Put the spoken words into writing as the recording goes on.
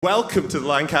Welcome to the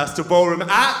Lancaster Ballroom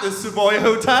at the Savoy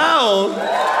Hotel.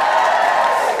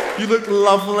 You look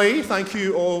lovely. Thank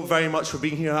you all very much for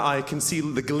being here. I can see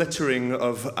the glittering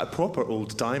of proper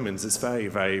old diamonds. It's very,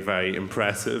 very, very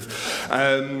impressive.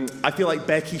 I feel like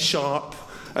Becky Sharp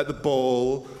at the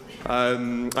ball.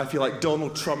 I feel like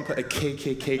Donald Trump at a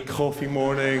KKK coffee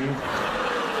morning.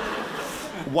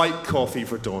 White coffee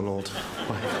for Donald.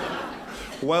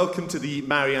 Welcome to the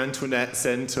Marie Antoinette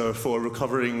Centre for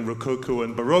Recovering Rococo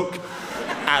and Baroque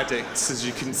Addicts, as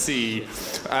you can see.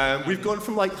 We've gone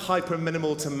from like hyper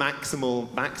minimal to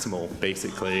maximal,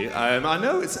 basically. I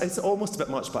know it's almost a bit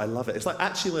much, but I love it. It's like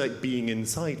actually like being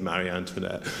inside Marie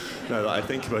Antoinette, now that I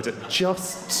think about it.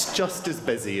 Just as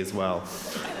busy as well.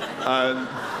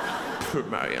 Poor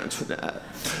Marie Antoinette.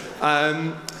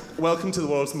 Welcome to the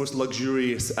world's most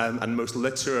luxurious and most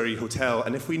literary hotel.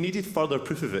 And if we needed further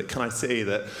proof of it, can I say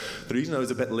that the reason I was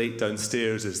a bit late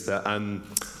downstairs is that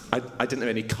I didn't have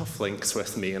any cufflinks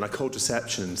with me, and I called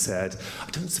reception and said, I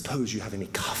don't suppose you have any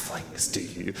cufflinks, do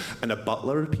you? And a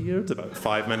butler appeared about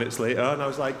 5 minutes later, and I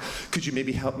was like, could you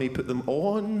maybe help me put them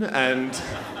on? And,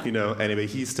 anyway,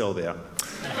 he's still there.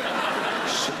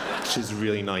 Which is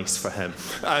really nice for him.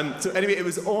 So anyway, it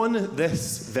was on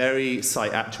this very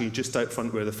site, actually, just out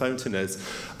front where the fountain is,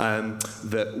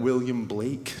 that William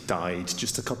Blake died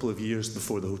just a couple of years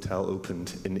before the hotel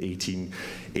opened in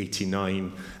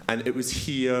 1889. And it was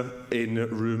here in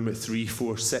room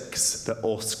 346 that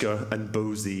Oscar and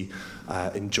Bosie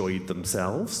enjoyed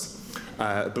themselves.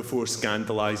 Before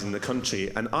scandalising the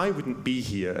country. And I wouldn't be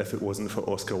here if it wasn't for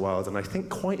Oscar Wilde, and I think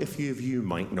quite a few of you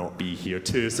might not be here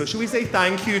too. So shall we say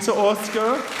thank you to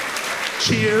Oscar?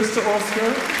 Cheers to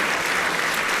Oscar.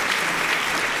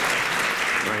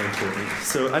 Very important.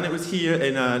 So, and it was here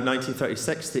in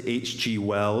 1936 that H.G.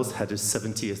 Wells had his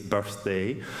 70th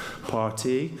birthday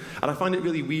party. And I find it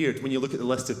really weird when you look at the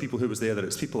list of people who was there that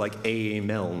it's people like A.A.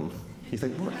 Milne. You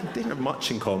think, well, they didn't have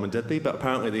much in common, did they? But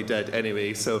apparently they did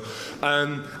anyway. So,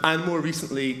 and more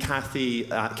recently, Kathy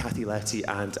Letty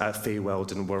and Faye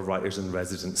Weldon were writers in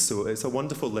residence. So it's a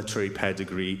wonderful literary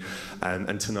pedigree.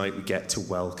 And tonight we get to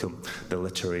welcome the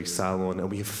Literary Salon.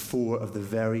 And we have 4 of the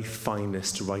very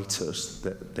finest writers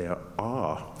that there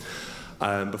are.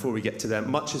 Before we get to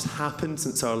them, much has happened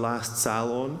since our last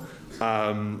salon.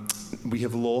 We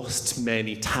have lost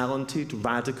many talented,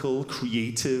 radical,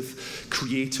 creative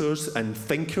creators and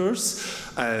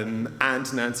thinkers, and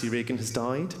Nancy Reagan has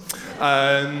died.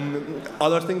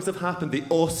 Other things have happened. The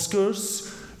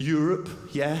Oscars, Europe,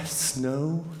 yes,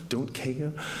 no, don't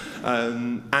care.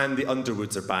 And the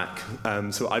Underwoods are back.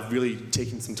 So I've really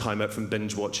taken some time out from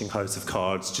binge watching House of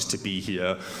Cards just to be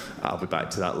here. I'll be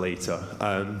back to that later.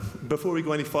 Before we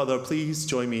go any further, please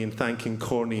join me in thanking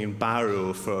Corny and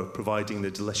Barrow for providing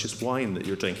the delicious wine that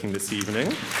you're drinking this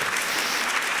evening.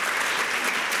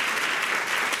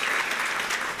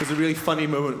 There's a really funny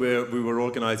moment where we were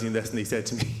organising this and they said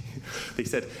to me,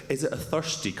 is it a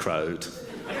thirsty crowd?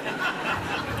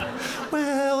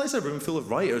 Well, it's a room full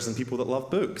of writers and people that love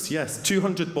books. Yes,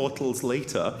 200 bottles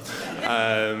later,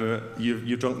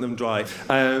 you've drunk them dry.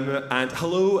 And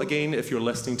hello again if you're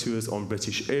listening to us on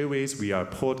British Airways. We are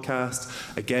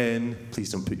podcast. Again,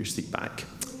 please don't put your seat back.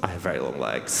 I have very long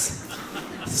legs.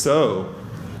 So,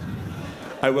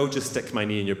 I will just stick my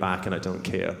knee in your back and I don't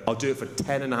care. I'll do it for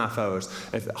 10 and a half hours.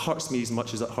 If it hurts me as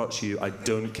much as it hurts you, I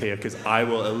don't care because I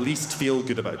will at least feel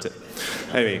good about it.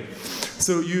 Anyway,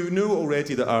 so you know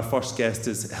already that our first guest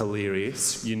is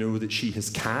hilarious. You know that she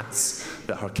has cats,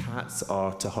 that her cats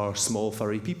are to her small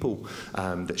furry people,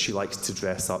 that she likes to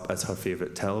dress up as her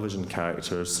favourite television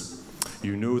characters.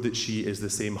 You know that she is the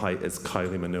same height as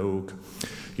Kylie Minogue.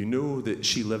 You know that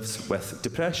she lives with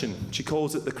depression. She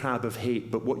calls it the crab of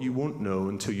hate, but what you won't know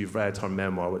until you've read her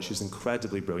memoir, which is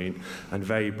incredibly brilliant and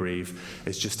very brave,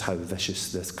 is just how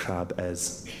vicious this crab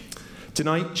is.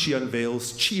 Tonight, she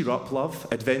unveils Cheer Up, Love,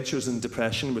 Adventures in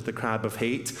Depression with the Crab of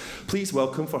Hate. Please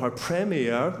welcome for her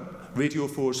premiere, Radio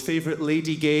 4's favourite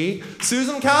lady gay,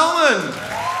 Susan Calman.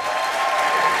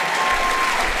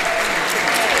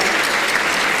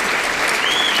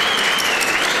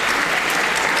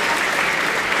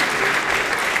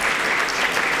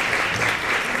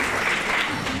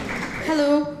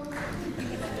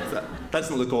 That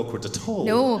doesn't look awkward at all.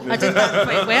 No, I did that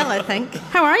quite well, I think.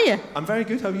 How are you? I'm very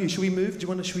good. How are you? Should we move?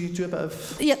 Should we do a bit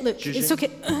of... Yeah, look, zhuzhing? It's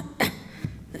okay.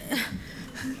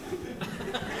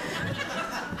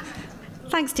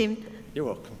 Thanks, Tim. You're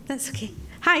welcome. That's okay.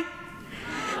 Hi.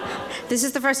 This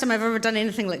is the first time I've ever done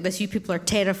anything like this. You people are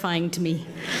terrifying to me.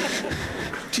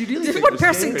 Do you really There's think one they're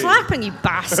person scary? clapping, you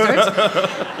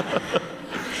bastard.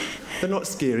 They're not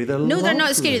scary, they're No, lovely. they're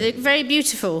not scary. They're very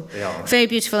beautiful. They are. Very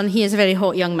beautiful, and he is a very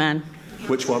hot young man.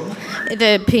 Which one?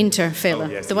 The painter fella, Oh,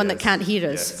 yes, the he one that is. can't hear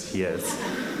us. Yes, he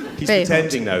is. He's Very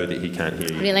pretending now that he can't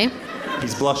hear you. Really?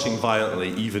 He's blushing violently,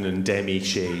 even in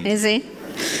demi-shade. Is he?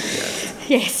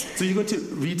 Yes. So you're going to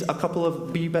read a couple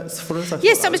of wee bits for us?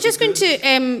 Yes, I was just going to,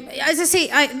 as I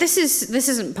say, this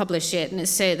isn't published yet, and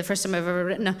it's the first time I've ever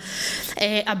written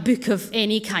a book of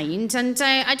any kind, and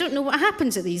I don't know what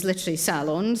happens at these literary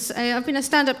salons. I've been a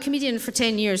stand-up comedian for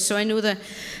 10 years, so I know the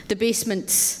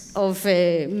basements of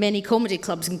many comedy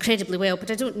clubs incredibly well, but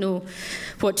I don't know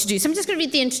what to do. So I'm just going to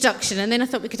read the introduction, and then I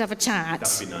thought we could have a chat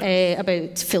That'd be nice.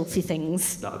 about filthy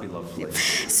things. That would be lovely.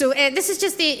 So this is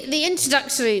just the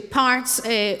introductory part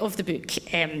of the book.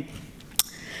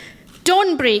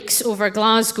 Dawn breaks over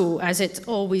Glasgow, as it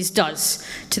always does,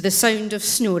 to the sound of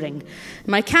snoring.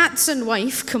 My cats and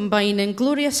wife combine in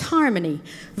glorious harmony,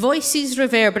 voices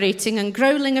reverberating and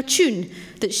growling a tune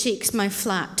that shakes my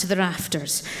flat to the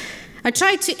rafters. I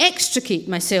try to extricate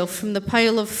myself from the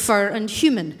pile of fur and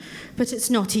human, but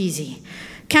it's not easy.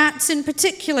 Cats, in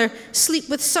particular, sleep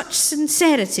with such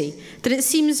sincerity that it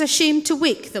seems a shame to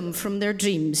wake them from their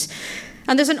dreams.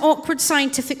 And there's an awkward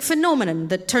scientific phenomenon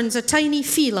that turns a tiny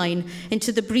feline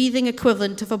into the breathing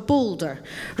equivalent of a boulder,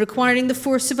 requiring the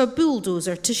force of a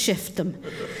bulldozer to shift them.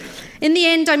 In the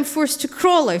end, I'm forced to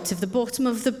crawl out of the bottom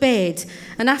of the bed,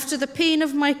 and after the pain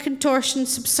of my contortion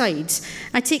subsides,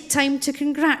 I take time to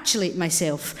congratulate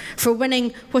myself for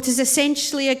winning what is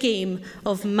essentially a game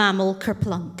of mammal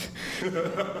kerplunk.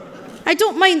 I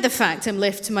don't mind the fact I'm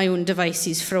left to my own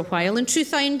devices for a while. In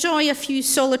truth, I enjoy a few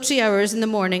solitary hours in the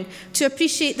morning to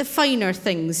appreciate the finer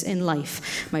things in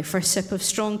life. My first sip of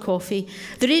strong coffee,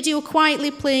 the radio quietly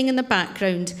playing in the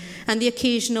background, and the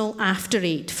occasional after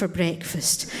 8 for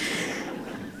breakfast.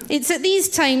 It's at these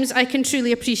times I can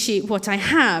truly appreciate what I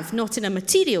have, not in a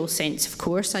material sense, of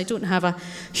course. I don't have a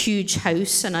huge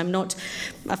house, and I'm not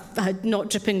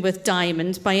dripping with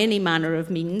diamonds by any manner of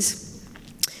means.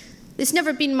 It's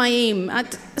never been my aim.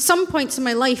 At some points in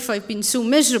my life, I've been so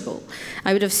miserable,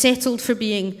 I would have settled for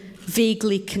being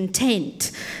vaguely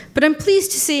content. But I'm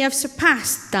pleased to say I've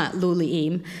surpassed that lowly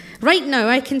aim. Right now,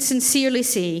 I can sincerely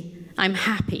say I'm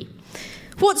happy.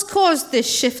 What's caused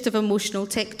this shift of emotional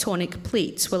tectonic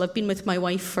plates? Well, I've been with my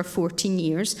wife for 14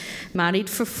 years,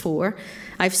 married for 4.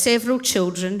 I've several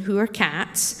children who are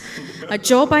cats, a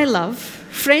job I love,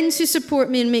 friends who support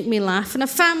me and make me laugh, and a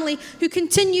family who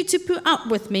continue to put up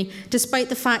with me despite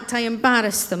the fact I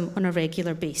embarrass them on a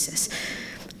regular basis.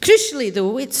 Crucially,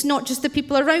 though, it's not just the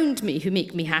people around me who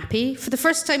make me happy. For the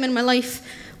first time in my life,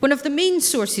 one of the main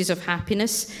sources of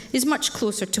happiness is much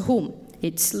closer to home.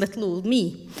 It's little old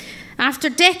me. After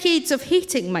decades of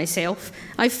hating myself,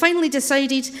 I finally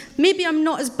decided maybe I'm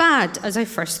not as bad as I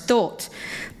first thought.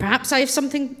 Perhaps I have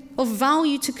something of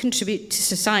value to contribute to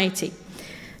society.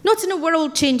 Not in a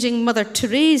world-changing Mother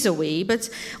Teresa way, but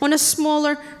on a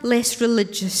smaller, less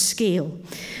religious scale.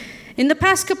 In the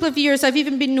past couple of years, I've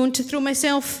even been known to throw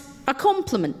myself a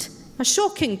compliment, a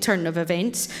shocking turn of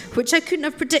events, which I couldn't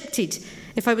have predicted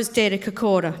if I was Derek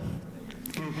Acorah.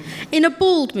 In a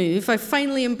bold move, I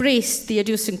finally embraced the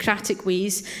idiosyncratic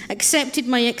ways, accepted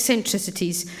my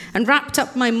eccentricities, and wrapped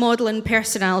up my model and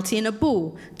personality in a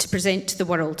bow to present to the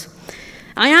world.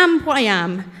 I am what I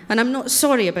am, and I'm not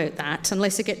sorry about that,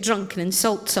 unless I get drunk and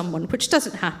insult someone, which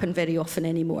doesn't happen very often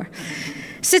anymore.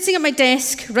 Sitting at my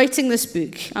desk, writing this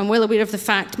book, I'm well aware of the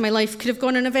fact my life could have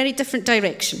gone in a very different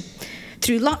direction.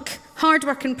 Through luck, hard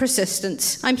work, and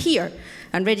persistence, I'm here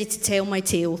and ready to tell my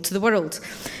tale to the world.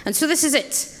 And so this is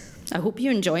it. I hope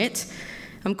you enjoy it.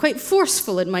 I'm quite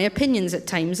forceful in my opinions at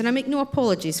times, and I make no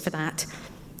apologies for that.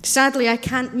 Sadly, I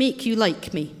can't make you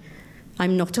like me.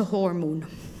 I'm not a hormone.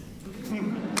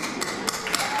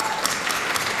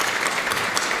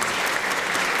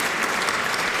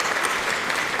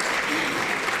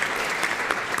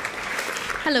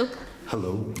 Hello.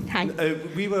 Hello. Hi.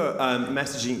 We were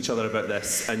messaging each other about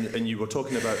this, and you were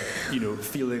talking about,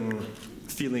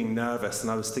 feeling nervous, and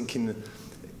I was thinking,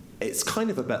 it's kind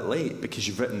of a bit late because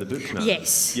you've written the book now.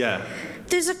 Yes. Yeah.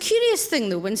 There's a curious thing,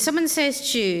 though, when someone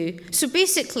says to you, so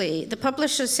basically, the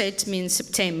publisher said to me in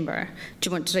September, do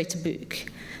you want to write a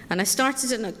book? And I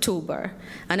started it in October,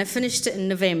 and I finished it in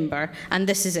November, and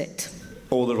this is it.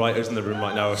 All the writers in the room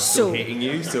right now are still hating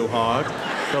you so hard.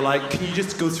 They're like, can you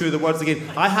just go through the words again?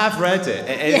 I have read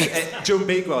it. Joan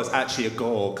Bakewell is actually a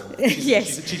gog.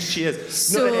 Yes. She is.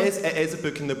 So, no, it is a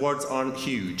book, and the words aren't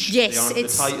huge. Yes,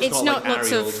 it's not like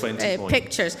lots Arial, of 20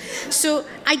 pictures. So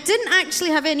I didn't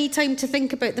actually have any time to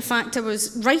think about the fact I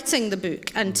was writing the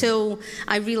book until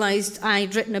I realised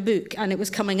I'd written a book and it was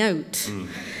coming out.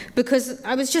 because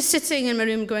I was just sitting in my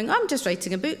room going, I'm just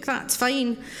writing a book, that's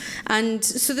fine. And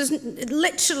so there's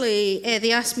literally,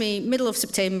 they asked me middle of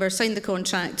September, signed the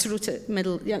contract, wrote it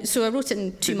so I wrote it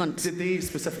in 2 months. Did they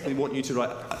specifically want you to write,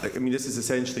 I mean, this is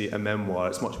essentially a memoir,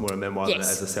 it's much more a memoir than it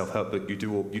is a self-help book. You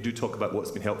do talk about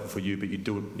what's been helpful for you, but you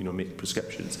don't, make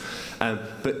prescriptions.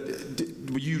 But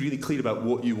were you really clear about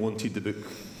what you wanted the book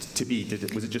to be?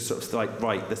 Was it just sort of like,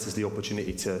 right, this is the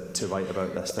opportunity to write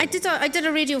about this thing? I did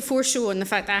a Radio 4 show on the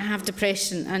fact that I have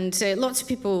depression, and lots of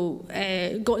people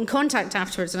got in contact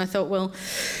afterwards, and I thought, well,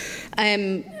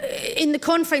 in the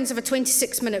confines of a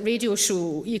 26-minute radio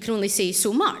show, you can only say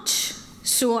so much.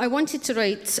 So I wanted to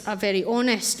write a very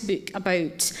honest book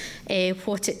about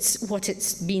what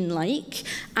it's been like,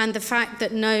 and the fact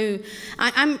that now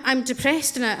I'm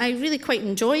depressed, and I really quite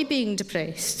enjoy being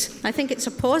depressed. I think it's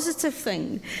a positive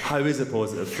thing. How is it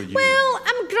positive for you? Well,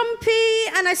 I'm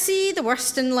grumpy and I see the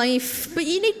worst in life, but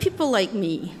you need people like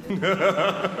me.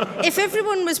 If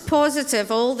everyone was positive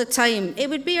all the time, it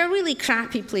would be a really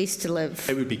crappy place to live.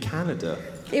 It would be Canada.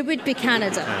 It would be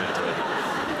Canada.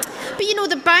 But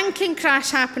the banking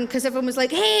crash happened because everyone was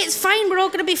like, hey, it's fine, we're all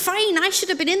going to be fine. I should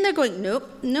have been in there going, no,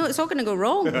 it's all going to go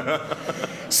wrong.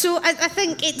 So I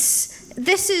think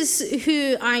this is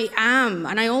who I am,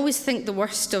 and I always think the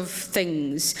worst of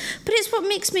things. But it's what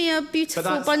makes me a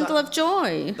beautiful bundle of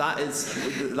joy. That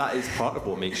is part of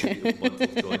what makes you a beautiful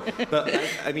bundle of joy. But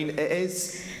I mean,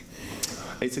 it's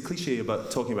a cliche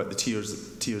about talking about the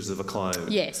tears of a clown.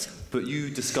 Yes. But you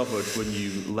discovered when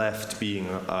you left being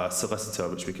a solicitor,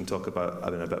 which we can talk about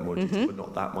in a bit more detail, but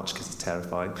not that much because it's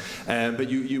terrifying. But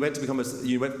you went from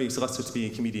being a solicitor to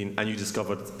being a comedian, and you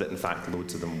discovered that in fact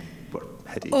loads of them were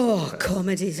hideous. Oh,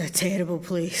 comedy's a terrible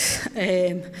place.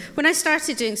 When I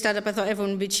started doing stand-up, I thought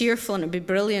everyone would be cheerful and it'd be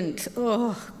brilliant.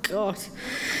 Oh God,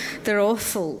 they're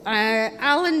awful.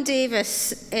 Alan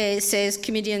Davis says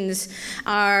comedians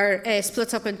are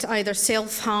split up into either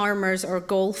self-harmers or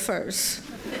golfers.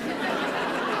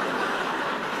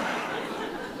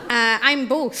 I'm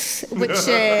both,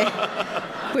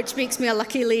 which makes me a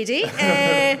lucky lady.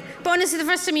 But honestly, the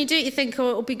first time you do it, you think,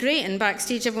 oh, it'll be great, and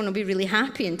backstage everyone will be really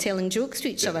happy and telling jokes to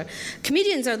each other.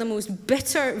 Comedians are the most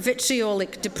bitter,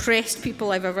 vitriolic, depressed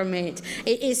people I've ever met.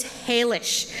 It is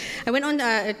hellish. I went on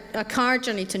a car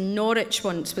journey to Norwich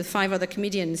once with 5 other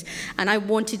comedians, and I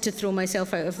wanted to throw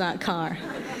myself out of that car.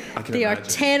 They are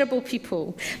terrible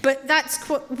people. But that's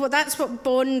what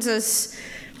bonds us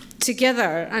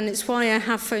together, and it's why I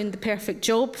have found the perfect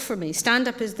job for me.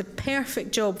 Stand-up is the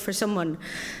perfect job for someone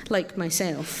like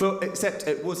myself. Well, except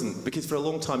it wasn't, because for a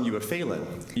long time you were failing.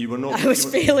 You were not. I was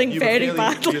failing very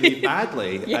badly. Really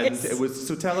badly. Yes. And it was.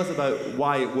 So tell us about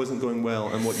why it wasn't going well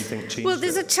and what you think changed. Well,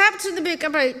 there's a chapter in the book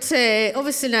about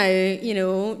obviously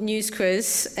now news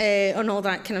quiz and all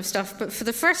that kind of stuff. But for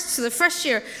the first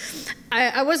year,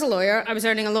 I was a lawyer. I was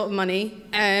earning a lot of money,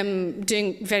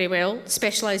 doing very well.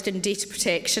 Specialised in data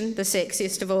protection, the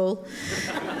sexiest of all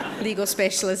legal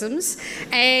specialisms.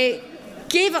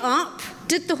 Gave it up,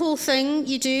 did the whole thing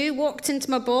you do, walked into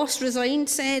my boss, resigned,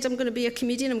 said, I'm going to be a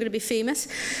comedian, I'm going to be famous.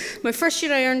 My first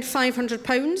year I earned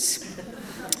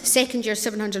 £500. Second year,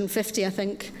 750, I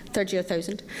think. Third year,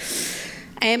 1,000.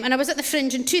 And I was at the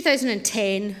Fringe in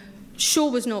 2010. Show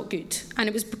was not good. And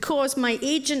it was because my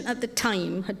agent at the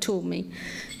time had told me,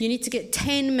 you need to get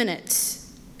 10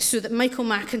 minutes so that Michael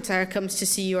McIntyre comes to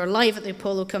see you, or Live at the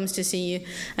Apollo comes to see you,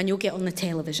 and you'll get on the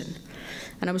television.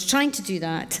 And I was trying to do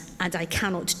that, and I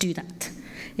cannot do that.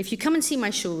 If you come and see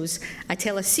my shows, I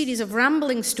tell a series of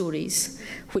rambling stories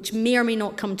which may or may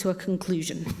not come to a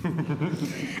conclusion.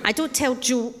 I don't tell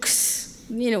jokes.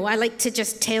 I like to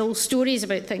just tell stories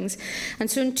about things. And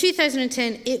so in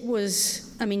 2010, it was,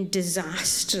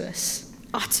 disastrous.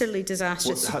 Utterly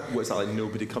disastrous. What's that like?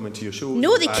 Nobody coming to your shows?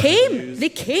 No, they came. They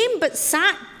came, but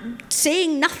sat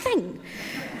saying nothing.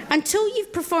 Until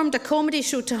you've performed a comedy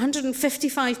show to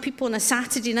 155 people on a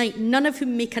Saturday night, none of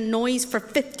whom make a noise for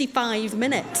 55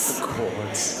 minutes. Of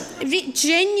course.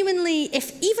 Genuinely,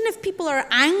 even if people are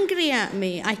angry at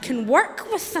me, I can work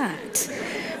with that.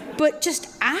 But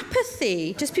just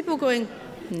apathy, just people going,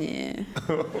 nah.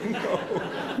 Oh,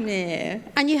 no. Nah.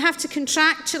 And you have to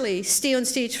contractually stay on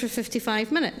stage for 55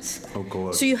 minutes. Oh,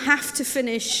 God. So you have to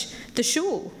finish the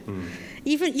show.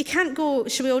 Even, you can't go,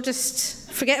 should we all just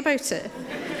forget about it?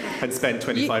 And spend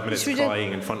 25 minutes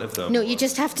crying in front of them. No, you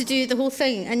just have to do the whole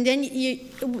thing. And then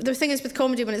the thing is with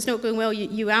comedy, when it's not going well,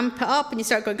 you amp it up and you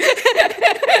start going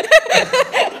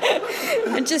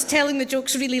and just telling the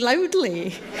jokes really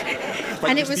loudly.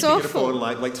 Like and it was awful. Phone,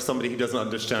 like to somebody who doesn't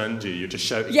understand you, you're just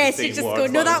shouting. Yes, you just go,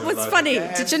 no, that was funny.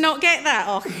 Yeah. Did you not get that?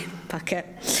 Oh, fuck it.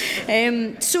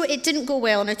 So it didn't go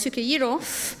well, and I took a year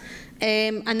off.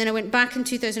 And then I went back in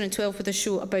 2012 with a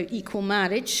show about equal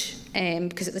marriage,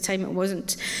 because at the time it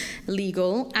wasn't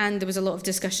legal, and there was a lot of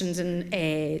discussions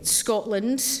in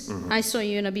Scotland. Mm-hmm. I saw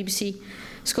you in a BBC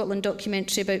Scotland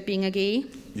documentary about being a gay.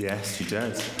 Yes, you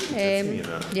did. You did see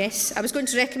that. Yes, I was going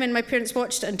to recommend my parents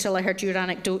watched it until I heard your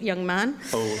anecdote, young man.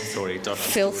 Oh, sorry, dirty.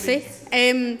 Filthy.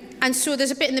 And so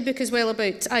there's a bit in the book as well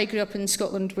about, I grew up in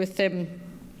Scotland with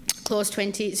Clause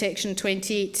 28, Section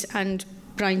 28, and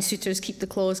Brian Souter's Keep the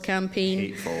Clause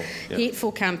campaign.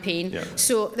 Hateful campaign. Yeah.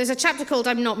 So there's a chapter called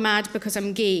I'm Not Mad Because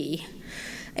I'm Gay,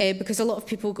 because a lot of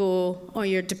people go, oh,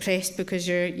 you're depressed because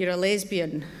you're a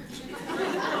lesbian.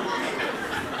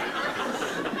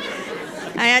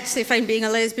 I actually find being a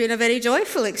lesbian a very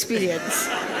joyful experience.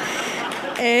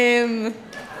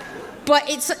 But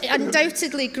it's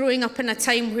undoubtedly growing up in a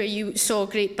time where you saw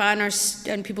great banners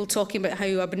and people talking about how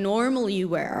abnormal you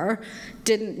were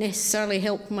didn't necessarily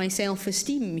help my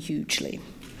self-esteem hugely.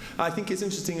 I think it's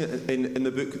interesting in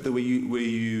the book the way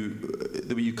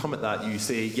you come at that. You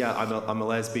say, "Yeah, I'm a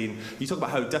lesbian." You talk about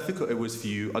how difficult it was for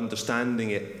you understanding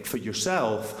it for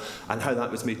yourself, and how that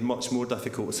was made much more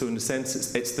difficult. So, in a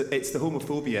sense, it's the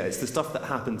homophobia. It's the stuff that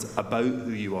happens about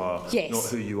who you are, yes. not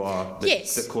who you are,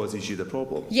 that causes you the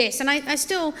problem. Yes, and I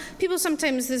still people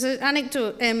sometimes there's an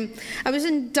anecdote. I was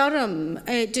in Durham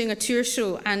doing a tour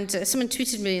show, and someone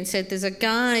tweeted me and said, "There's a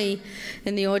guy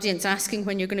in the audience asking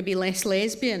when you're going to be less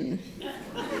lesbian."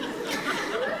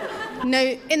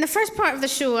 Now, in the first part of the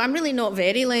show, I'm really not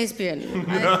very lesbian.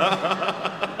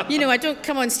 I don't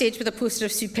come on stage with a poster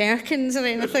of Sue Perkins or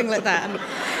anything like that.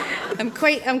 I'm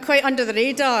quite under the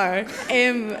radar.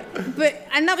 And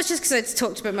that was just because I'd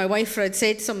talked about my wife or I'd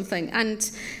said something.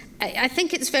 And I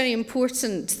think it's very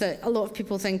important that a lot of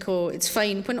people think, oh, it's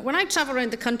fine. When I travel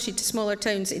around the country to smaller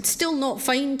towns, it's still not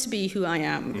fine to be who I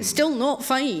am. It's still not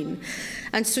fine.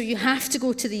 And so you have to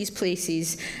go to these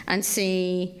places and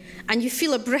say, and you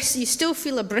still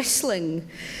feel a bristling.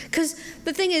 Because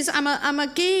the thing is, I'm a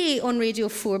gay on Radio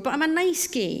 4, but I'm a nice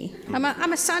gay. I'm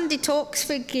a Sandy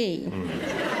Toxvig gay.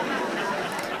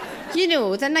 You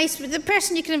know, the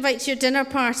person you can invite to your dinner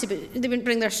party, but they wouldn't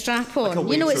bring their strap on.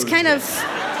 You know, it's kind of...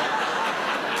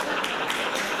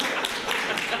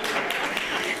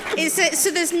 So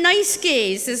there's nice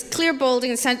gays, there's Claire Balding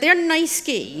and Sandy, they're nice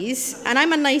gays, and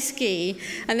I'm a nice gay,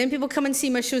 and then people come and see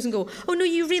my shows and go, oh no,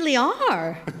 you really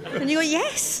are. And you go,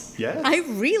 yes, I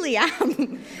really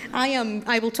am.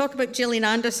 I will talk about Gillian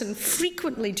Anderson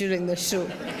frequently during this show.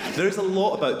 There's a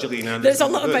lot about Gillian Anderson. There's a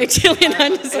lot about Gillian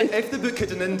Anderson. If the book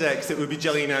had an index, it would be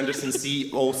Gillian Anderson,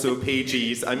 see also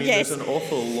pages. I mean, there's an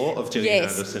awful lot of Gillian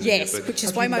Anderson in your book. Which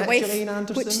is why my wife... Gillian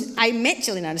Anderson? I met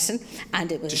Gillian Anderson,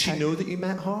 and it was Does she know that you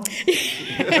met her?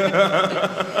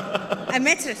 I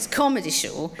met her at a comedy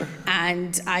show,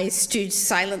 and I stood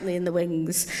silently in the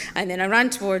wings, and then I ran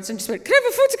towards her and just went, can I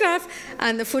have a photograph?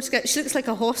 And the photograph, she looks like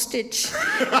a hostage.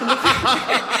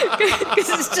 Because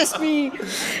it's just me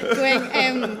going,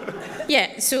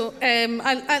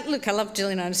 I love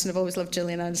Gillian Anderson. I've always loved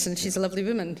Gillian Anderson. She's a lovely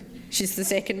woman. She's the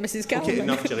second Mrs. Gallagher. Okay,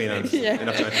 enough Gillian Anderson.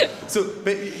 Enough. So,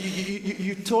 but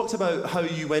you talked about how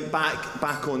you went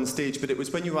back on stage, but it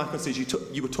was when you were back on stage,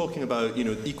 you were talking about,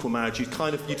 equal marriage.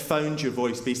 You'd found your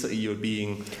voice. Basically, you were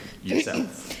being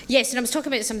yourself. Yes, and I was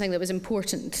talking about something that was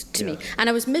important to me, and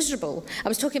I was miserable. I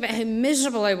was talking about how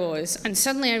miserable I was, and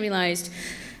suddenly I realised.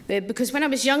 Because when I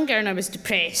was younger and I was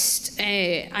depressed,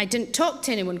 I didn't talk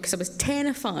to anyone because I was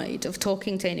terrified of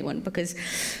talking to anyone. Because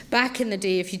back in the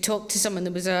day, if you talked to someone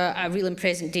that was a real and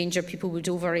present danger, people would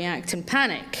overreact and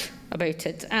panic about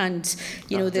it. And,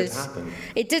 that did happen.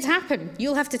 It did happen.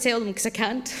 You'll have to tell them because I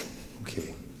can't.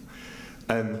 Okay.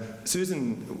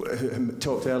 Susan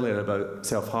talked earlier about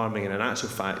self-harming, and in actual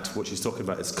fact, what she's talking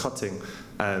about is cutting.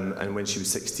 And when she was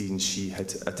 16, she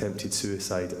had attempted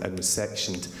suicide and was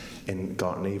sectioned in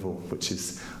Gartnavel, which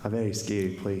is a very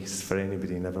scary place for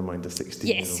anybody, never mind a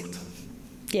 16-year-old.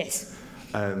 Yes.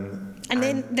 And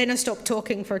then I stopped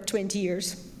talking for 20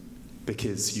 years.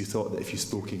 Because you thought that if you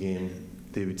spoke again,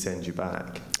 they would send you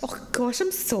back. Oh, gosh,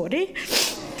 I'm sorry.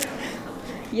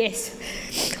 Yes.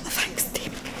 Oh, thanks,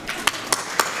 David.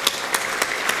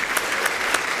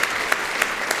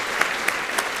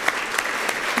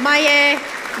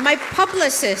 My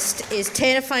publicist is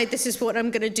terrified this is what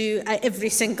I'm going to do at every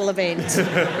single event.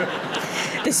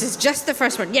 This is just the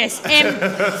first one. Yes.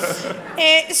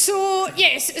 So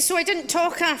I didn't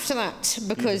talk after that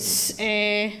because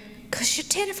you're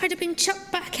terrified of being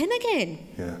chucked back in again.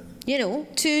 Yeah.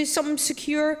 To some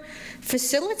secure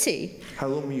facility. How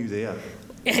long were you there?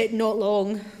 Not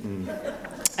long.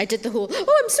 I did the whole,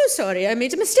 I'm so sorry, I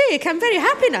made a mistake. I'm very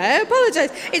happy now. I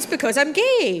apologise. It's because I'm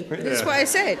gay. That's what I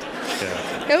said.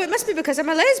 Yeah. No, it must be because I'm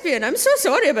a lesbian. I'm so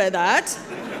sorry about that.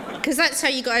 Because that's how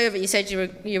you got out of it. You said you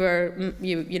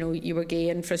were gay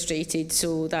and frustrated,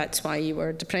 so that's why you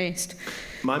were depressed.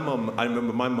 My mum, I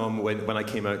remember my mum, when I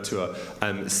came out to her,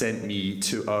 sent me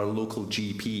to our local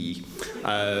GP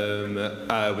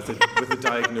with the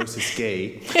diagnosis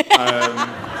gay.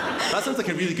 That sounds like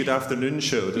a really good afternoon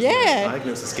show, doesn't it?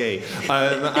 Diagnosis gay.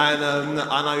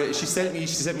 She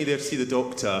sent me there to see the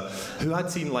doctor, who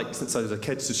I'd seen like since I was a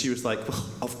kid. So she was like, "Well,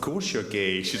 of course you're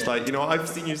gay." She's like, "I've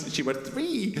seen you since you were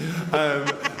 3."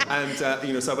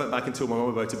 So I went back and told my mum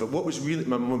about it. But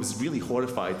my mum was really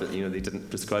horrified that they didn't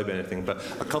prescribe anything. But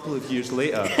a couple of years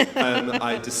later,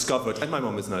 I discovered, and my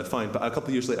mum is now fine, but a couple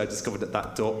of years later I discovered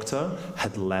that doctor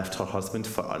had left her husband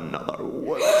for another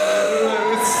woman.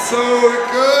 It was so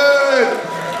good!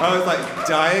 I was like,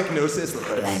 diagnosis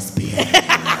lesbian.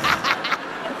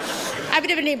 I would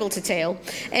have been able to tell.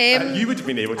 You would have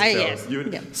been able to tell. Yes.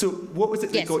 So what was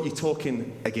it that got you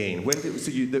talking again? When did,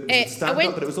 so you, it was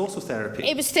stand-up, but it was also therapy?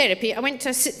 It was therapy. I went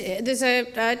to there's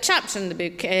a chapter in the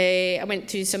book. I went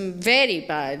through some very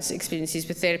bad experiences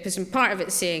with therapists, and part of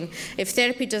it saying, if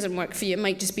therapy doesn't work for you, it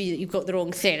might just be that you've got the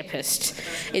wrong therapist.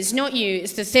 It's not you,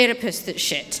 it's the therapist that's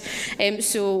shit.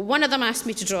 So one of them asked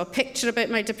me to draw a picture about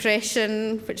my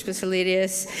depression, which was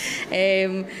hilarious.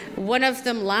 One of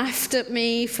them laughed at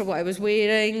me for what I was wearing. I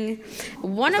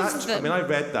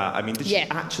read that. I mean, did she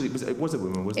actually? It was a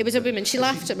woman, wasn't it? It was a woman. She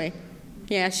laughed at me.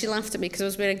 Yeah, she laughed at me because I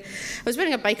was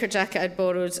wearing a biker jacket I'd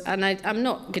borrowed, and I'm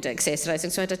not good at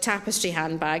accessorising, so I had a tapestry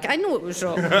handbag. I know it was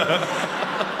wrong. I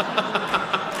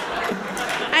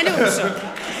know it was wrong.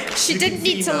 She didn't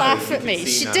need to laugh at me.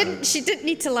 She didn't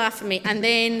need to laugh at me. And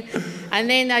then I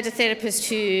had a therapist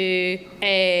who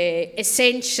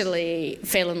essentially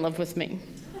fell in love with me.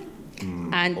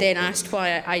 And then asked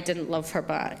why I didn't love her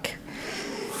back.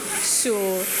 So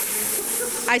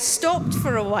I stopped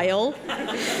for a while,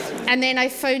 and then I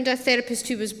found a therapist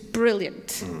who was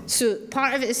brilliant. So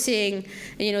part of it is saying,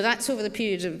 that's over the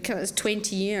period of kind of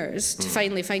 20 years to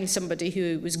finally find somebody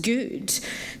who was good.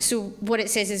 So what it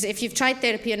says is, if you've tried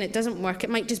therapy and it doesn't work,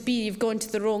 it might just be you've gone to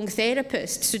the wrong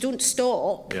therapist. So don't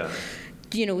stop. Yeah.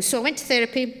 So I went to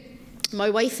therapy. My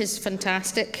wife is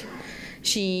fantastic.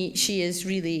 She is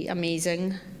really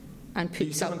amazing and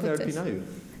puts up with this. Are you still in therapy now?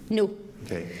 No.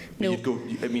 Okay. No.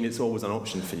 It's always an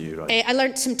option for you, right? I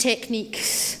learnt some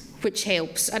techniques which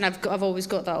helps, and I've always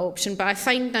got that option. But I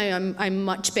find now I'm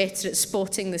much better at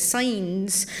spotting the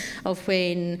signs of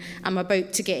when I'm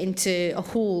about to get into a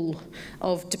hole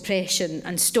of depression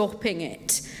and stopping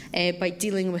it by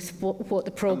dealing with what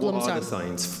the problems are. What are the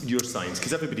signs? Your signs,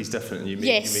 because everybody's different. And you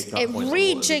make that point.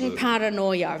 Raging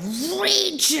paranoia,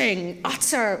 raging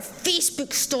utter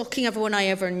Facebook stalking everyone I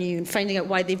ever knew and finding out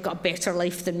why they've got a better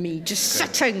life than me. Just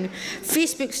sitting,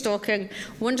 Facebook stalking,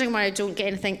 wondering why I don't get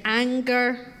anything.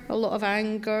 Anger. A lot of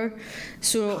anger.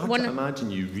 So I can't imagine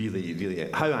you really,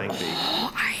 really. How angry?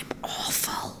 Oh, I'm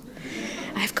awful.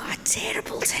 I've got a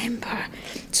terrible temper.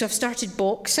 So I've started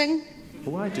boxing.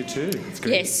 Oh, I do too. It's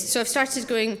great. Yes. So I've started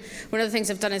going. One of the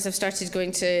things I've done is I've started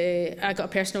going to. I got a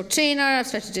personal trainer. I've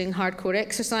started doing hardcore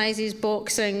exercises,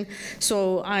 boxing.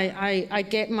 So I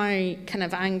get my kind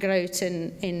of anger out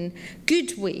in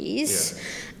good ways. Yeah.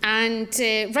 And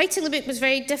writing the book was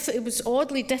it was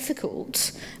oddly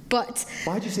difficult, but...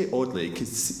 Why did you say oddly?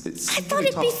 Because it's I thought really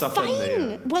it'd tough be stuff fine. in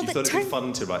there. Well, you thought it'd be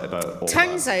fun to write about all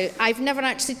turns that. out I've never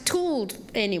actually told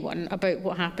anyone about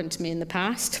what happened to me in the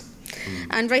past.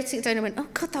 And writing it down, I went, oh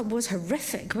God, that was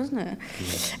horrific, wasn't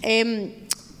it?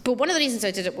 But one of the reasons I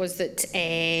did it was that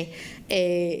a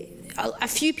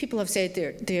few people have said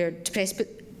they're depressed, but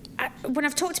when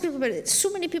I've talked to people about it,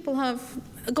 so many people have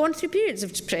gone through periods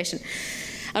of depression.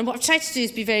 And what I've tried to do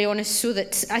is be very honest, so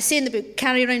that I say in the book,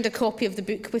 carry around a copy of the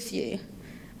book with you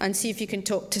and see if you can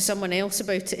talk to someone else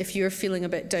about it if you're feeling a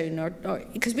bit down, or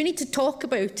because we need to talk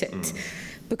about it.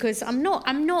 Because I'm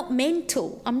not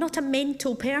mental. I'm not a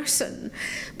mental person.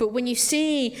 But when you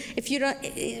say if you're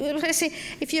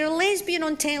a lesbian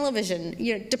on television,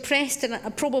 you're depressed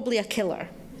and probably a killer.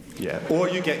 Yeah, or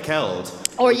you get killed.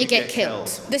 Or you get killed.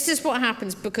 This is what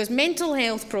happens, because mental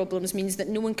health problems means that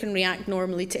no one can react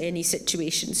normally to any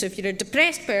situation. So if you're a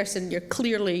depressed person, you're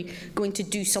clearly going to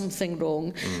do something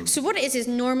wrong. So what it is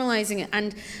normalising it.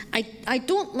 And I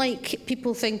don't like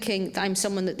people thinking that I'm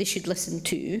someone that they should listen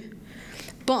to.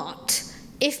 But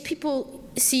if people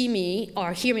see me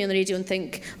or hear me on the radio and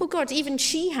think, oh God, even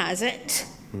she has it,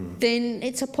 then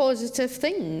it's a positive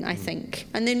thing, I think.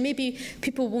 And then maybe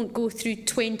people won't go through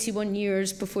 21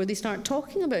 years before they start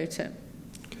talking about it.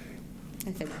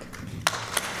 I think.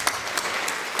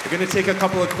 We're going to take a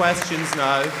couple of questions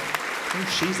now.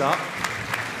 Oh, she's up.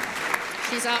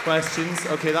 She's up. Questions?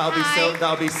 Okay,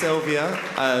 that'll be Sylvia,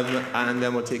 and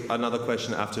then we'll take another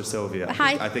question after Sylvia.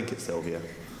 Hi. I think it's Sylvia.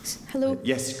 Hello.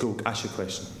 Yes, go. Ask your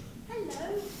question.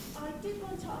 Hello, I did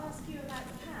want to ask you about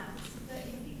cats, but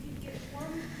if you could give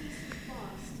one piece of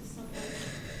advice to somebody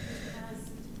who has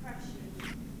depression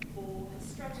or has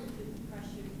struggled with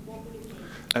depression, what would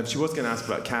it be? She was going to ask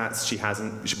about cats. She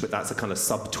hasn't, but that's a kind of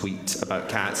sub-tweet about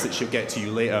cats that she'll get to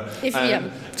you later. It's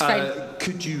fine.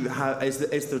 Could you have? Is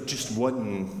there just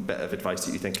one bit of advice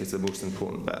that you think is the most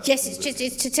important bit? Yes,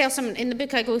 it's to tell someone. In the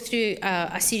book, I go through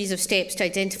a series of steps to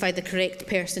identify the correct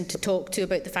person to talk to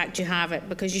about the fact you have it,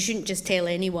 because you shouldn't just tell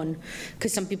anyone,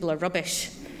 because some people are rubbish.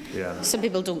 Yeah. Some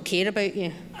people don't care about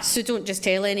you, so don't just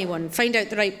tell anyone. Find out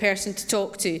the right person to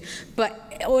talk to.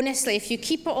 But honestly, if you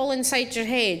keep it all inside your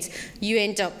head, you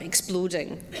end up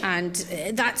exploding, and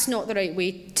that's not the right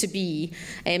way to be.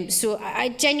 So I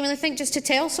genuinely think just to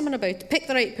tell someone about it, pick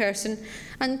the right person,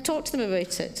 and talk to them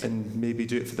about it. And maybe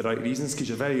do it for the right reasons, because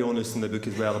you're very honest in the book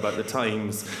as well about the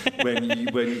times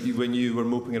when you were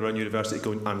moping around university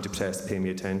going, I'm depressed, pay me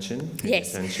attention. Pay me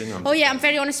Yes. attention. I'm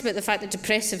very honest about the fact that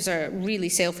depressives are really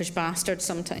selfish bastards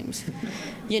sometimes.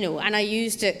 And I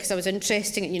used it because I was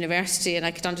interesting at university and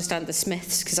I could understand the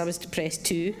Smiths because I was depressed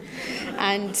too.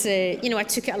 And, I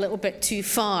took it a little bit too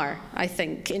far, I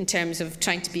think, in terms of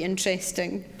trying to be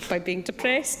interesting by being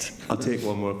depressed. I'll take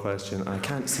one more question. I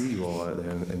can't see you all out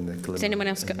there in the glimmer. Has anyone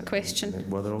else got a question?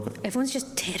 Well, they're all got... Everyone's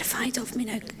just terrified of me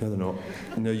now. No, they're not.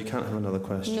 No, you can't have another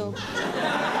question. No.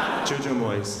 Jojo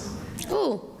Moyes.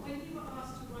 Oh.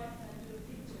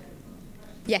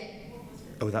 Yeah.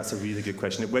 Oh, that's a really good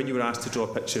question. When you were asked to draw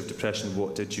a picture of depression,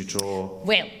 what did you draw?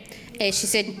 Well, she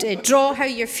said, draw how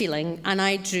you're feeling, and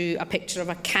I drew a picture of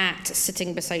a cat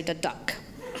sitting beside a duck.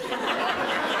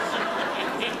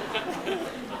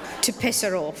 To piss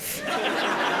her off.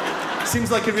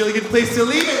 Seems like a really good place to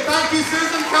leave it. Thank you,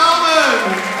 Susan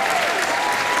Calman.